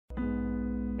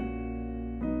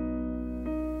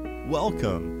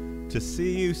Welcome to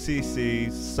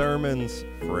CUCC's Sermons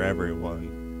for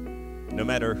Everyone. No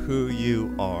matter who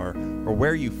you are or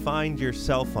where you find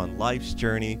yourself on life's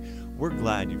journey, we're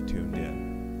glad you've tuned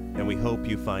in, and we hope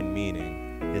you find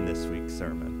meaning in this week's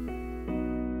sermon.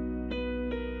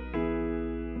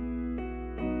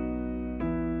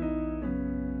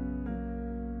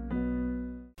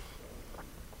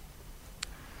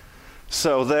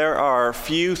 So there are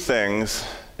few things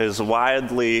is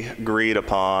widely agreed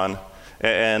upon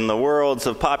in the worlds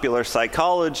of popular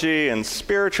psychology and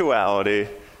spirituality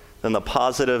than the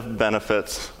positive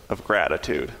benefits of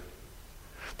gratitude.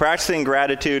 Practicing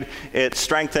gratitude, it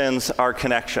strengthens our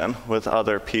connection with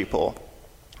other people.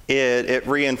 It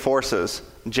reinforces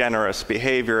generous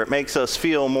behavior. It makes us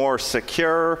feel more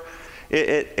secure.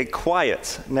 It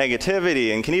quiets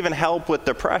negativity and can even help with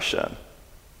depression.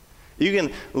 You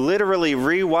can literally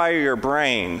rewire your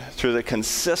brain through the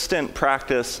consistent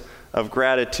practice of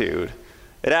gratitude.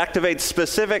 It activates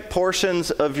specific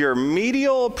portions of your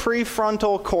medial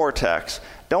prefrontal cortex.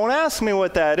 Don't ask me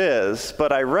what that is,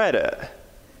 but I read it.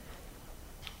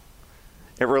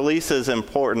 It releases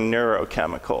important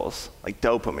neurochemicals like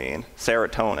dopamine,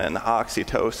 serotonin,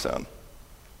 oxytocin.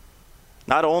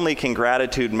 Not only can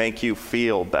gratitude make you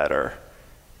feel better,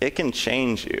 it can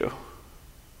change you.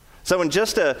 So in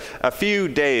just a few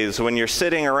days, when you're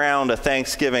sitting around a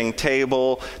Thanksgiving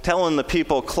table, telling the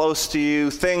people close to you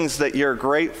things that you're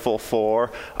grateful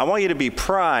for, I want you to be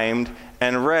primed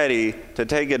and ready to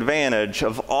take advantage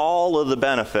of all of the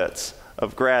benefits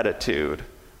of gratitude.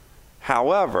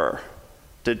 However,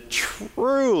 to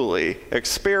truly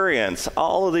experience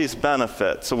all of these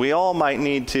benefits, we all might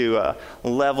need to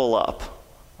level up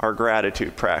our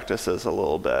gratitude practices a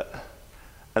little bit.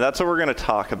 And that's what we're going to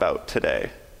talk about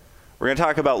today. We're going to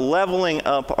talk about leveling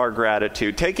up our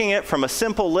gratitude, taking it from a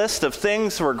simple list of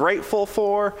things we're grateful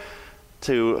for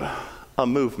to a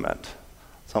movement,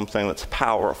 something that's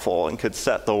powerful and could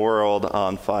set the world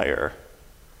on fire.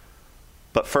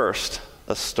 But first,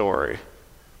 a story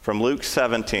from Luke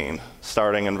 17,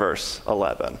 starting in verse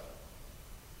 11.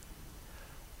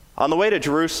 On the way to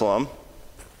Jerusalem,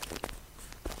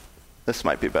 this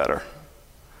might be better.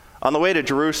 On the way to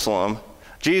Jerusalem,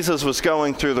 Jesus was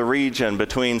going through the region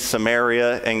between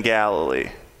Samaria and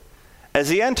Galilee. As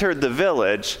he entered the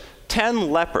village, 10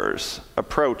 lepers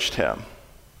approached him.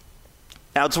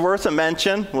 Now it's worth a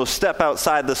mention, we'll step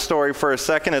outside the story for a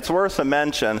second, it's worth a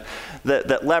mention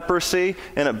that leprosy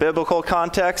in a biblical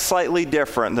context, slightly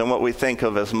different than what we think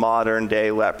of as modern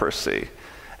day leprosy.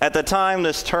 At the time,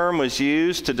 this term was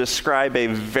used to describe a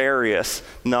various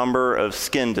number of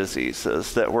skin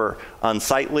diseases that were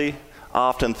unsightly,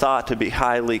 often thought to be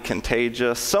highly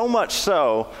contagious, so much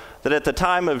so that at the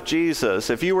time of Jesus,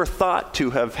 if you were thought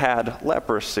to have had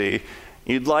leprosy,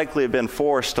 you'd likely have been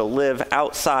forced to live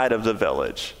outside of the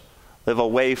village, live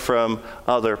away from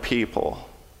other people.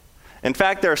 In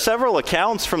fact, there are several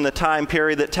accounts from the time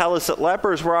period that tell us that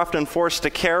lepers were often forced to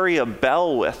carry a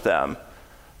bell with them,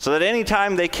 so that any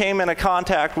time they came into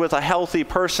contact with a healthy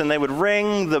person, they would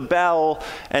ring the bell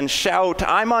and shout,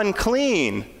 "I'm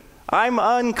unclean! I'm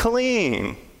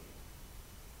unclean."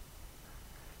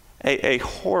 A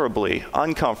horribly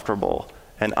uncomfortable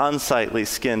and unsightly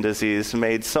skin disease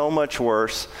made so much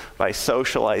worse by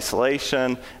social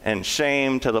isolation and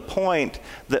shame to the point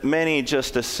that many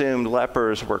just assumed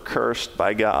lepers were cursed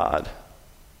by God.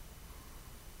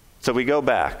 So we go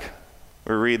back.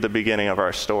 We read the beginning of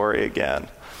our story again.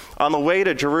 On the way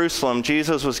to Jerusalem,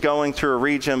 Jesus was going through a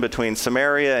region between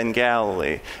Samaria and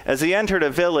Galilee. As he entered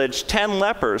a village, 10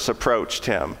 lepers approached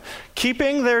him.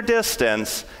 Keeping their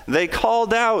distance, they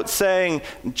called out, saying,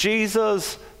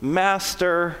 "Jesus,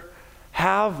 Master,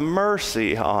 have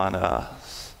mercy on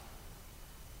us."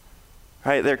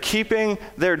 Right? They're keeping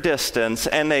their distance,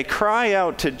 and they cry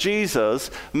out to Jesus,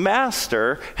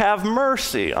 "Master, have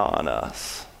mercy on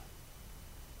us."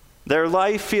 Their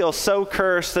life feels so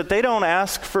cursed that they don't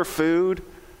ask for food.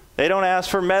 They don't ask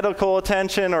for medical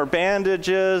attention or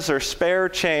bandages or spare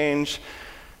change.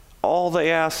 All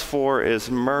they ask for is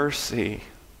mercy.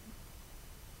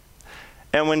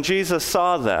 And when Jesus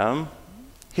saw them,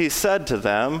 he said to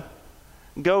them,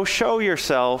 "Go show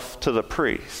yourself to the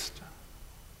priest."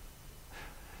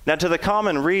 Now, to the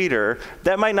common reader,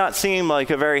 that might not seem like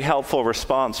a very helpful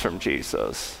response from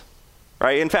Jesus.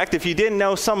 Right? In fact, if you didn't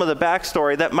know some of the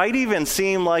backstory, that might even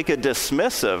seem like a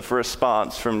dismissive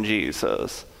response from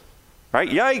Jesus. Right?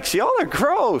 Yikes, y'all are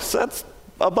gross. That's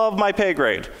above my pay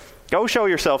grade. Go show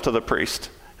yourself to the priest.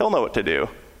 He'll know what to do.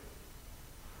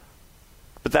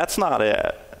 But that's not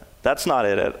it. That's not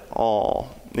it at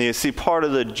all. You see, part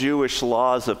of the Jewish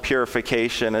laws of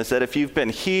purification is that if you've been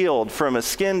healed from a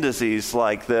skin disease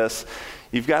like this,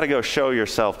 you've got to go show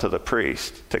yourself to the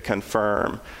priest to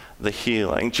confirm the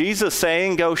healing. Jesus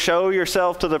saying, go show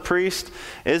yourself to the priest,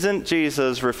 isn't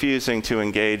Jesus refusing to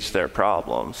engage their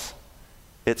problems.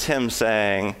 It's him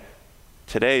saying,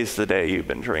 today's the day you've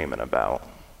been dreaming about.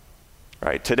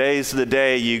 Right? Today's the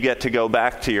day you get to go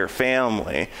back to your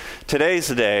family. Today's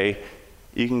the day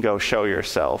you can go show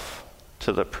yourself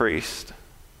to the priest.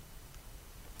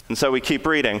 And so we keep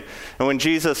reading. And when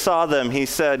Jesus saw them, he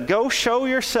said, go show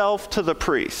yourself to the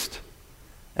priest.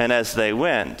 And as they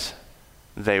went,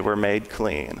 they were made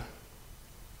clean.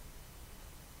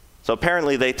 So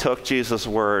apparently they took Jesus'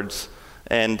 words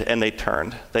and they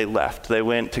turned. They left. They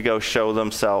went to go show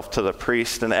themselves to the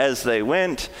priest. And as they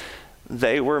went,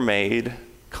 they were made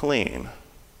clean.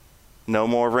 No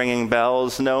more ringing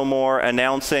bells, no more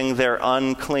announcing their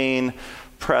unclean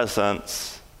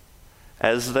presence.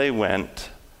 As they went,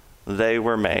 they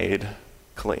were made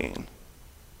clean.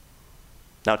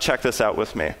 Now check this out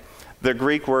with me. The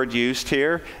Greek word used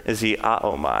here is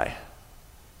iaomai.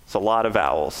 It's a lot of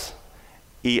vowels.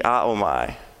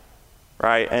 Iaomai,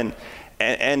 right?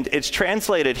 And it's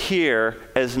translated here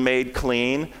as made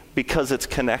clean because it's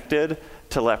connected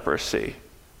to leprosy.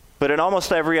 But in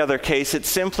almost every other case, it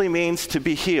simply means to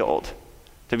be healed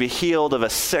of a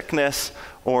sickness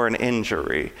or an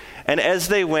injury. And as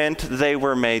they went, they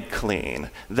were made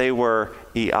clean. They were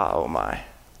iaomai.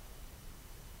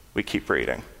 We keep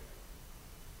reading.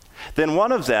 Then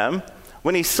one of them,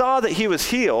 when he saw that he was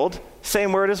healed,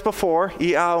 same word as before,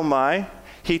 iaomai,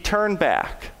 he turned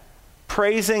back,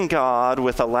 praising God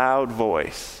with a loud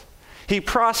voice. He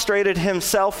prostrated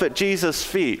himself at Jesus'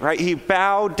 feet, right? He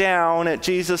bowed down at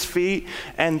Jesus' feet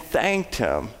and thanked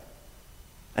him.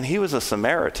 And he was a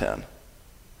Samaritan.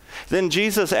 Then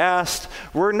Jesus asked,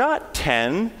 were not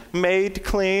 10 made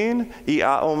clean,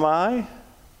 iaomai?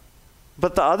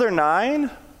 But the other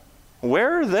 9,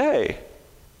 where are they?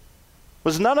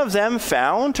 Was none of them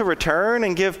found to return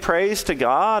and give praise to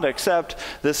God except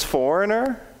this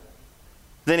foreigner?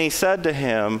 Then he said to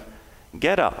him,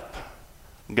 get up,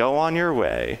 go on your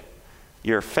way.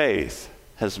 Your faith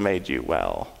has made you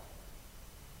well.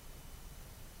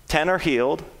 10 are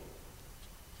healed,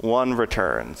 1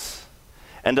 returns.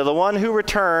 And to the one who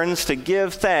returns to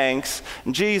give thanks,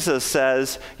 Jesus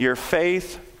says, your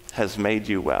faith has made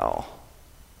you well.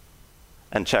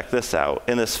 And check this out.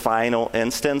 In this final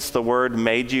instance, the word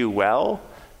made you well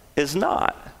is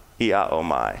not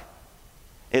iaomai.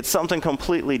 It's something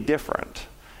completely different.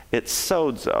 It's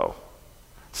sozo,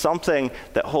 something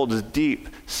that holds deep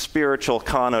spiritual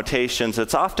connotations.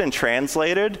 It's often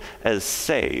translated as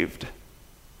saved,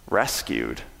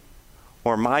 rescued,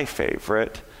 or my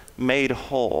favorite, made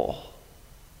whole.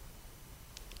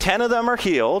 10 of them are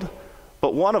healed,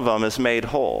 but 1 of them is made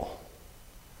whole.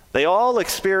 They all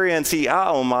experience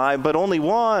iaomai, but only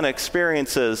 1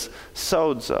 experiences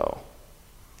sozo.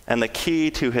 And the key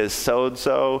to his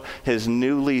sozo, his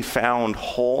newly found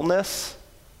wholeness,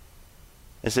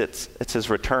 is it's his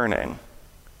returning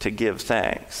to give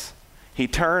thanks. He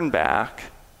turned back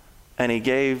and he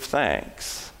gave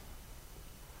thanks.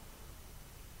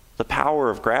 The power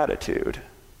of gratitude.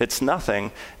 It's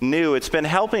nothing new. It's been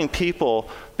helping people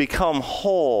become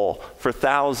whole for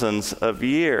thousands of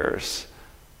years.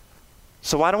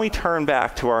 So why don't we turn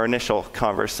back to our initial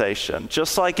conversation?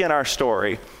 Just like in our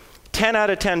story, 10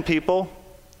 out of 10 people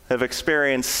have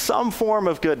experienced some form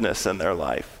of goodness in their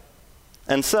life.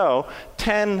 And so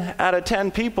 10 out of 10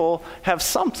 people have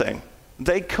something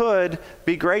they could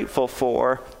be grateful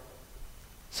for.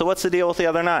 So what's the deal with the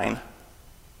other 9?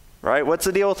 Right? What's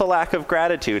the deal with the lack of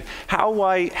gratitude? How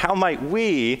might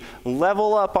we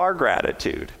level up our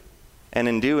gratitude and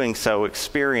in doing so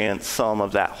experience some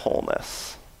of that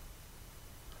wholeness?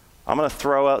 I'm going to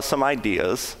throw out some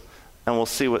ideas and we'll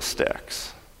see what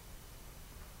sticks.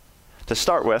 To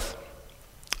start with,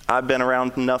 I've been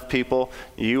around enough people,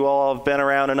 you all have been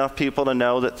around enough people to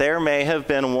know that there may have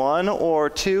been 1 or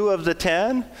 2 of the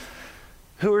 10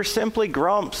 who are simply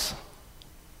grumps,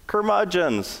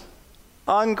 curmudgeons,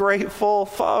 ungrateful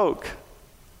folk.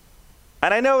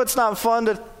 And I know it's not fun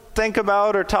to think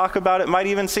about or talk about. It might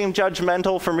even seem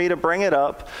judgmental for me to bring it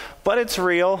up, but it's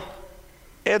real.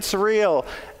 It's real.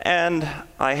 And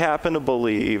I happen to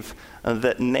believe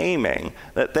that naming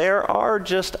that there are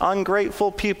just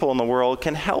ungrateful people in the world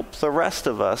can help the rest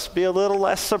of us be a little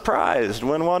less surprised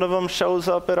when one of them shows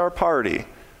up at our party,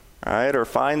 right? Or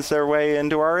finds their way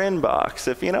into our inbox,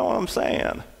 if you know what I'm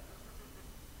saying.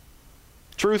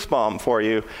 Truth bomb for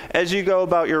you. As you go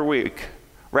about your week,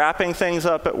 wrapping things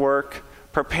up at work,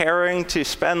 preparing to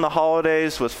spend the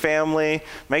holidays with family,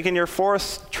 making your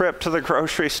 4th trip to the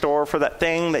grocery store for that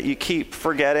thing that you keep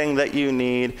forgetting that you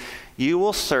need, you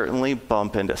will certainly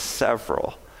bump into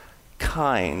several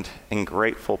kind and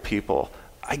grateful people.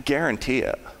 I guarantee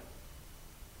it.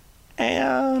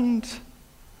 And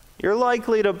you're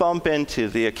likely to bump into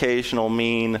the occasional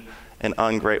mean and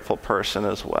ungrateful person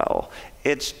as well.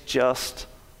 It's just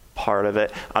part of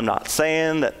it. I'm not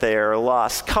saying that they're a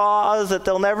lost cause, that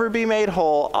they'll never be made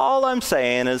whole. All I'm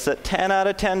saying is that 10 out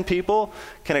of 10 people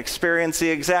can experience the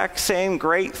exact same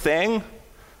great thing,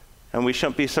 and we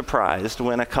shouldn't be surprised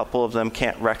when a couple of them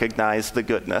can't recognize the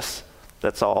goodness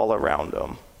that's all around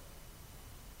them.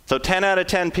 So 10 out of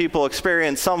 10 people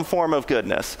experience some form of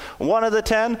goodness. 1 of the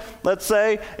 10, let's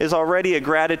say, is already a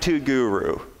gratitude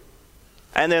guru.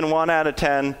 And then 1 out of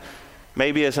 10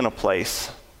 maybe isn't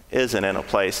in a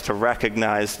place to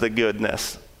recognize the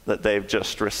goodness that they've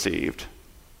just received.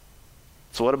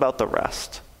 So what about the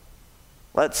rest?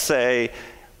 Let's say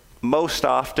most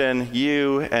often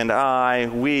you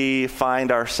and we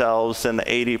find ourselves in the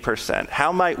 80%.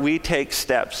 How might we take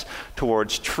steps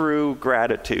towards true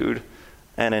gratitude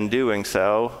and in doing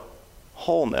so,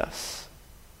 wholeness?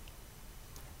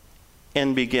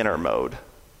 In beginner mode,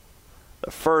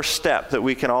 the first step that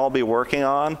we can all be working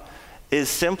on is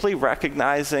simply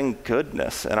recognizing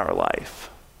goodness in our life.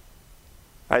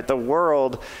 Right? The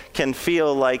world can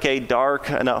feel like a dark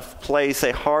enough place,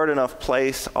 a hard enough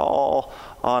place all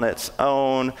on its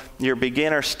own. Your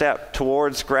beginner step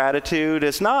towards gratitude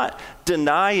is not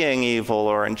denying evil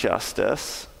or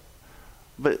injustice,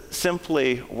 but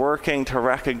simply working to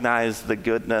recognize the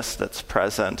goodness that's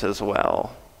present as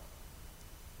well.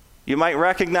 You might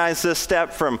recognize this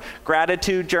step from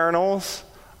gratitude journals,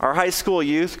 our high school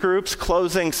youth groups,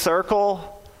 closing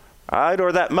circle, right?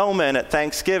 Or that moment at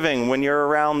Thanksgiving when you're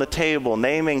around the table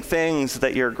naming things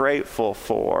that you're grateful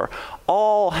for.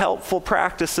 All helpful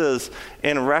practices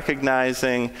in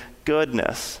recognizing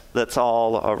goodness that's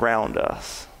all around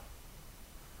us.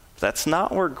 That's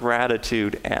not where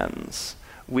gratitude ends.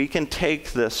 We can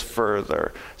take this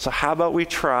further. So how about we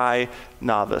try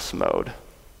novice mode?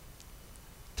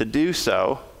 To do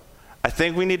so, I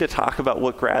think we need to talk about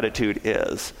what gratitude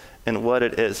is and what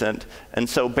it isn't. And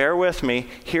so bear with me.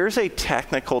 Here's a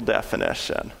technical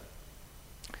definition.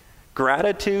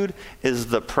 Gratitude is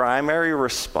the primary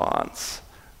response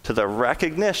to the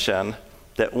recognition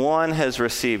that one has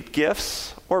received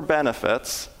gifts or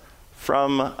benefits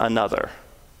from another.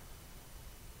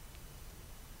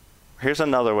 Here's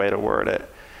another way to word it.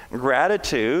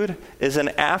 Gratitude is an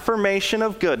affirmation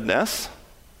of goodness,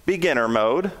 beginner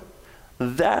mode,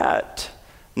 that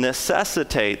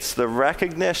necessitates the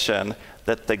recognition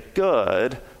that the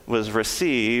good was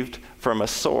received from a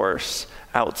source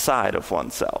outside of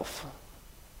oneself.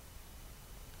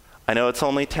 I know it's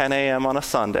only 10 a.m. on a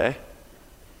Sunday,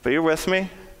 but you're with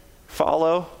me?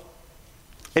 Follow?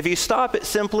 If you stop at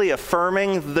simply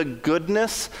affirming the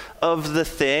goodness of the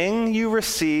thing you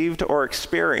received or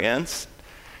experienced,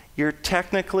 you're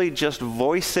technically just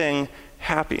voicing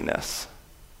happiness.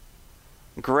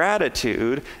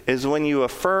 Gratitude is when you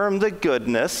affirm the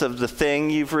goodness of the thing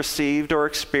you've received or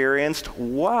experienced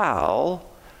while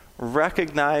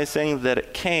recognizing that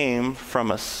it came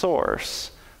from a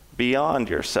source beyond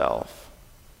yourself.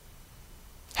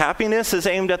 Happiness is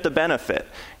aimed at the benefit.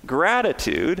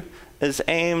 Gratitude is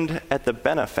aimed at the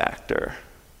benefactor.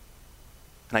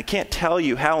 And I can't tell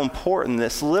you how important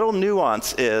this little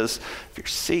nuance is if you're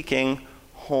seeking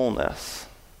wholeness.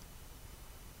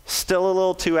 Still a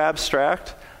little too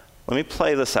abstract? Let me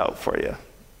play this out for you.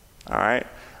 All right?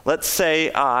 Let's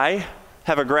say I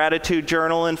have a gratitude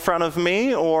journal in front of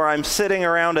me, or I'm sitting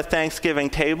around a Thanksgiving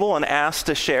table and asked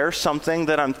to share something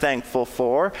that I'm thankful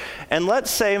for. And let's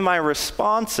say my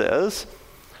response is,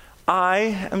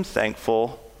 I am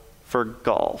thankful for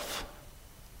golf.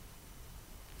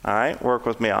 All right, work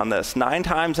with me on this. 9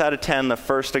 times out of 10, the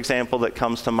first example that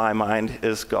comes to my mind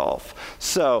is golf.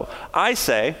 So I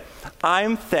say,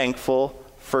 I'm thankful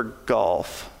for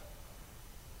golf.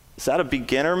 Is that a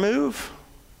beginner move,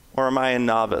 or am I in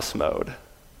novice mode?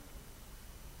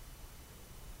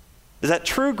 Is that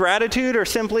true gratitude or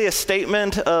simply a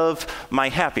statement of my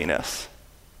happiness?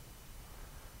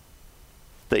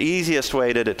 The easiest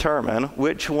way to determine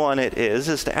which one it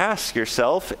is to ask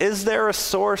yourself, is there a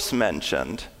source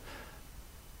mentioned?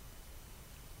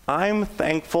 I'm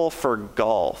thankful for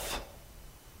golf.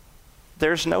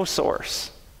 There's no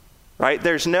source, right?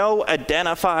 There's no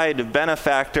identified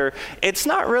benefactor. It's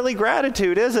not really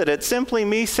gratitude, is it? It's simply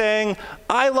me saying,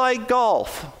 I like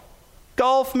golf.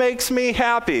 Golf makes me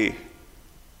happy.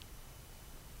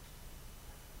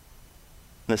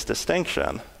 This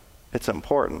distinction It's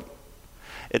important.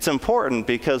 It's important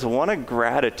because one of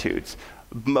gratitude's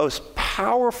most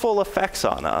powerful effects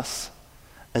on us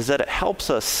is that it helps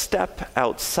us step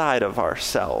outside of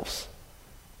ourselves.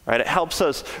 Right? It helps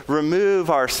us remove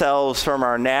ourselves from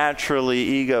our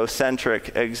naturally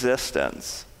egocentric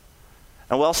existence.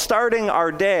 And while starting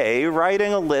our day,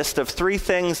 writing a list of 3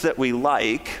 things that we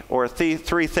like, or 3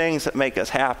 things that make us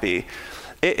happy,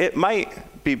 it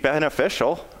might be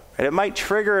beneficial. Right? It might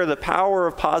trigger the power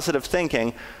of positive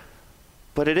thinking,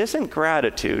 but it isn't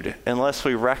gratitude unless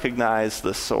we recognize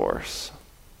the source.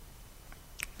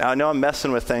 Now, I know I'm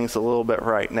messing with things a little bit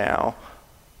right now,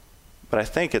 but I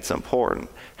think it's important.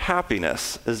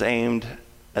 Happiness is aimed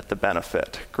at the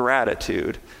benefit.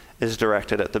 Gratitude is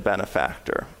directed at the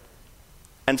benefactor.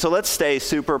 And so let's stay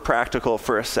super practical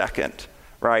for a second,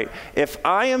 right? If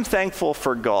I am thankful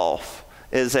for golf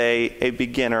is a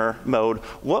beginner mode,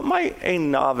 what might a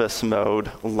novice mode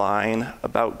line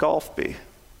about golf be?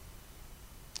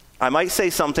 I might say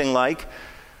something like,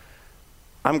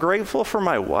 I'm grateful for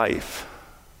my wife,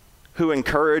 who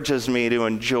encourages me to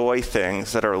enjoy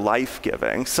things that are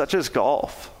life-giving, such as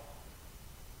golf.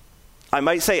 I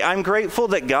might say, I'm grateful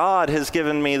that God has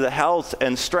given me the health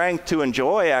and strength to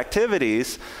enjoy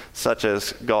activities such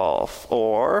as golf.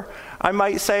 Or I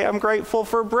might say, I'm grateful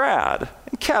for Brad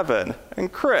and Kevin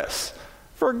and Chris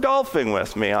for golfing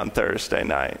with me on Thursday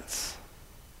nights.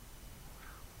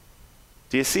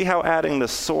 Do you see how adding the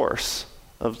source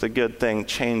of the good thing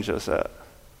changes it?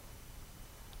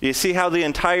 Do you see how the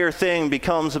entire thing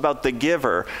becomes about the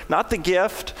giver, not the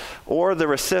gift or the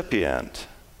recipient?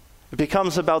 It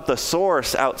becomes about the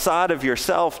source outside of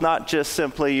yourself, not just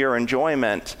simply your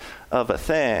enjoyment of a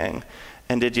thing.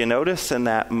 And did you notice in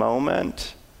that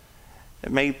moment,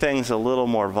 it made things a little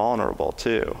more vulnerable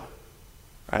too,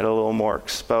 right? A little more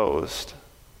exposed.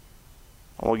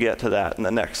 We'll get to that in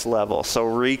the next level. So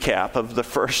recap of the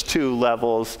first 2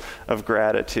 levels of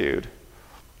gratitude.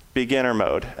 Beginner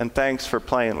mode, and thanks for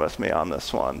playing with me on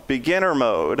this one. Beginner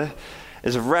mode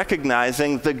is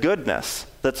recognizing the goodness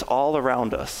that's all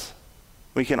around us.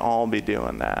 We can all be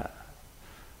doing that.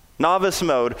 Novice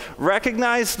mode,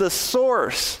 recognize the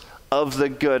source of the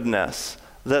goodness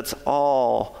that's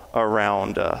all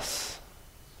around us.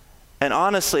 And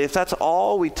honestly, if that's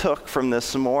all we took from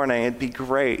this morning, it'd be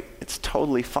great. It's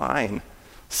totally fine.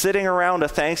 Sitting around a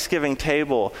Thanksgiving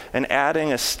table and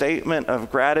adding a statement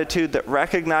of gratitude that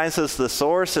recognizes the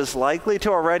source is likely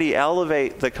to already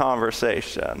elevate the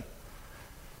conversation.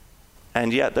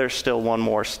 And yet there's still one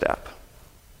more step.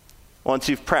 Once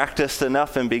you've practiced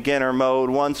enough in beginner mode,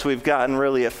 once we've gotten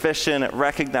really efficient at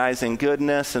recognizing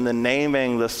goodness and then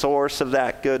naming the source of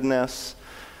that goodness,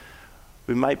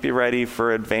 we might be ready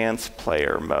for advanced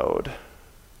player mode.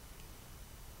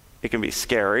 It can be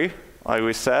scary, like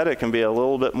we said. It can be a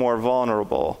little bit more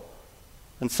vulnerable.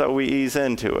 And so we ease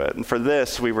into it. And for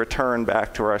this, we return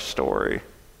back to our story.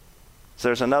 So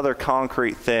there's another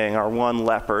concrete thing our one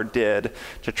leper did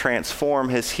to transform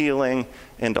his healing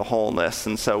into wholeness.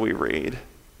 And so we read,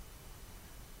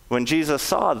 when Jesus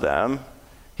saw them,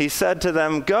 he said to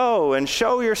them, "Go and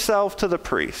show yourself to the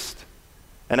priest."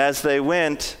 And as they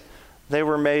went, they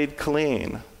were made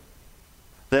clean.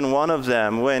 Then one of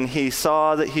them, when he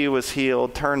saw that he was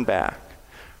healed, turned back,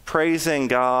 praising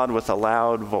God with a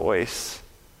loud voice.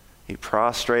 He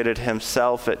prostrated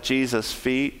himself at Jesus'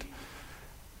 feet,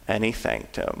 and he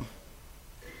thanked him.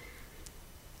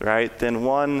 Right? Then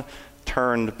one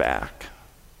turned back.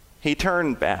 He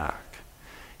turned back.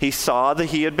 He saw that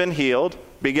he had been healed,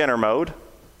 beginner mode.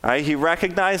 Right? He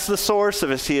recognized the source of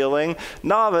his healing,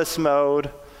 novice mode,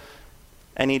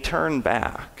 and he turned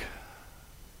back.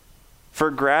 For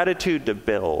gratitude to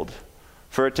build,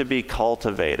 for it to be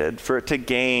cultivated, for it to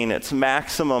gain its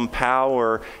maximum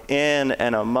power in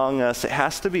and among us, it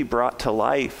has to be brought to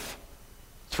life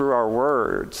through our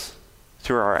words,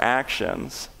 through our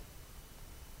actions.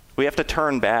 We have to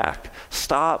turn back,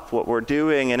 stop what we're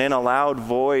doing, and in a loud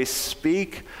voice,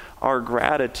 speak our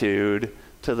gratitude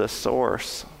to the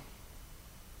source.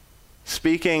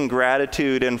 Speaking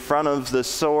gratitude in front of the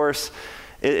source,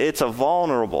 it's a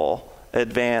vulnerable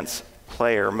advanced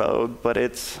player mode, but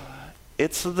it's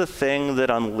the thing that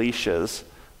unleashes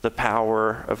the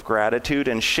power of gratitude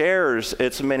and shares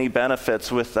its many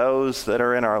benefits with those that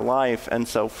are in our life. And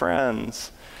so,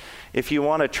 friends, if you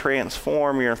want to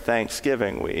transform your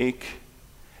Thanksgiving week,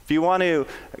 if you want to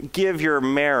give your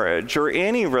marriage or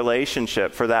any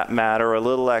relationship for that matter a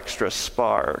little extra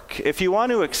spark, if you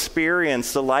want to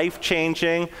experience the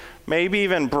life-changing, maybe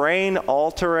even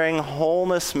brain-altering,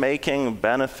 wholeness-making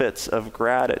benefits of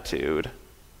gratitude,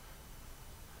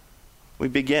 we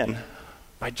begin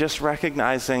by just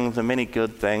recognizing the many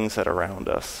good things that are around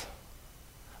us.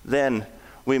 Then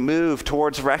we move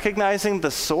towards recognizing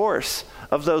the source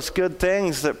of those good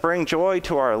things that bring joy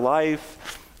to our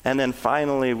life. And then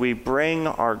finally, we bring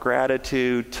our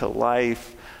gratitude to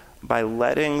life by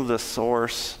letting the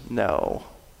source know.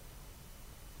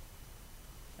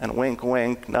 And wink,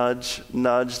 wink, nudge,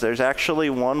 nudge, there's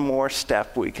actually one more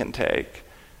step we can take,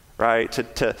 right?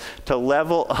 To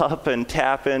level up and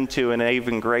tap into an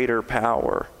even greater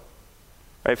power.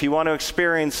 Right? If you want to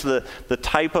experience the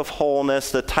type of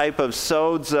wholeness, the type of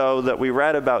sozo that we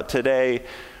read about today,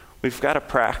 we've got to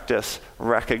practice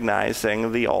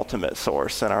recognizing the ultimate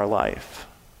source in our life.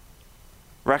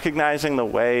 Recognizing the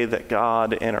way that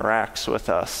God interacts with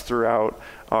us throughout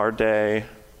our day.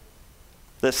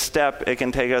 This step, it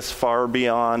can take us far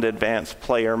beyond advanced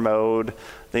player mode.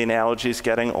 The analogy's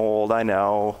getting old, I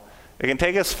know. It can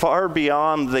take us far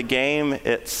beyond the game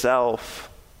itself.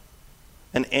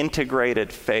 An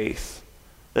integrated faith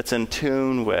that's in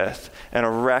tune with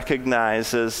and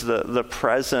recognizes the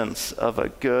presence of a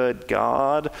good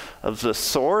God, of the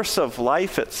source of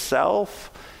life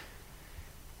itself.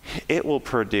 It will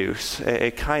produce a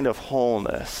kind of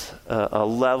wholeness, a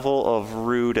level of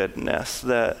rootedness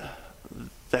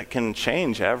that can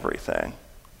change everything.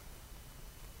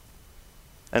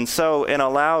 And so, in a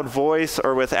loud voice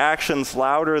or with actions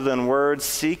louder than words,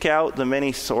 seek out the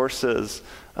many sources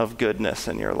of goodness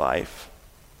in your life.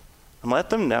 And let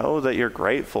them know that you're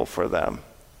grateful for them.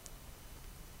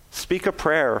 Speak a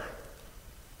prayer.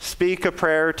 Speak a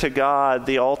prayer to God,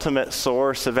 the ultimate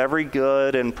source of every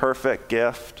good and perfect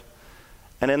gift.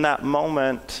 And in that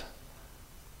moment,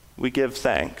 we give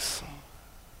thanks.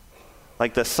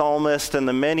 Like the psalmist and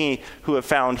the many who have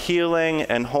found healing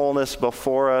and wholeness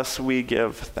before us, we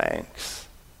give thanks.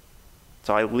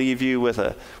 So I leave you with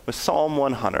Psalm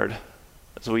 100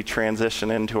 as we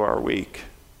transition into our week.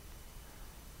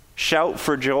 Shout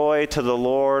for joy to the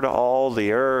Lord, all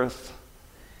the earth.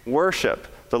 Worship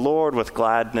the Lord with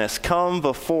gladness. Come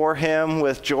before him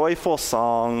with joyful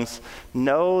songs.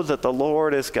 Know that the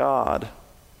Lord is God.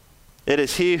 It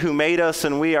is he who made us,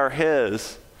 and we are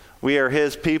his. We are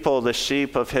his people, the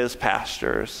sheep of his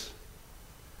pastures.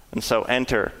 And so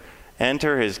enter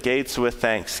his gates with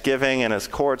thanksgiving and his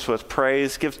courts with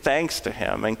praise. Give thanks to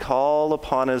him and call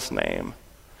upon his name.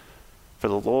 For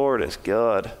the Lord is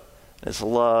good. His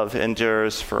love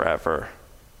endures forever.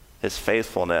 His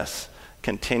faithfulness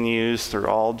continues through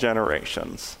all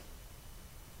generations.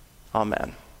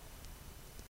 Amen.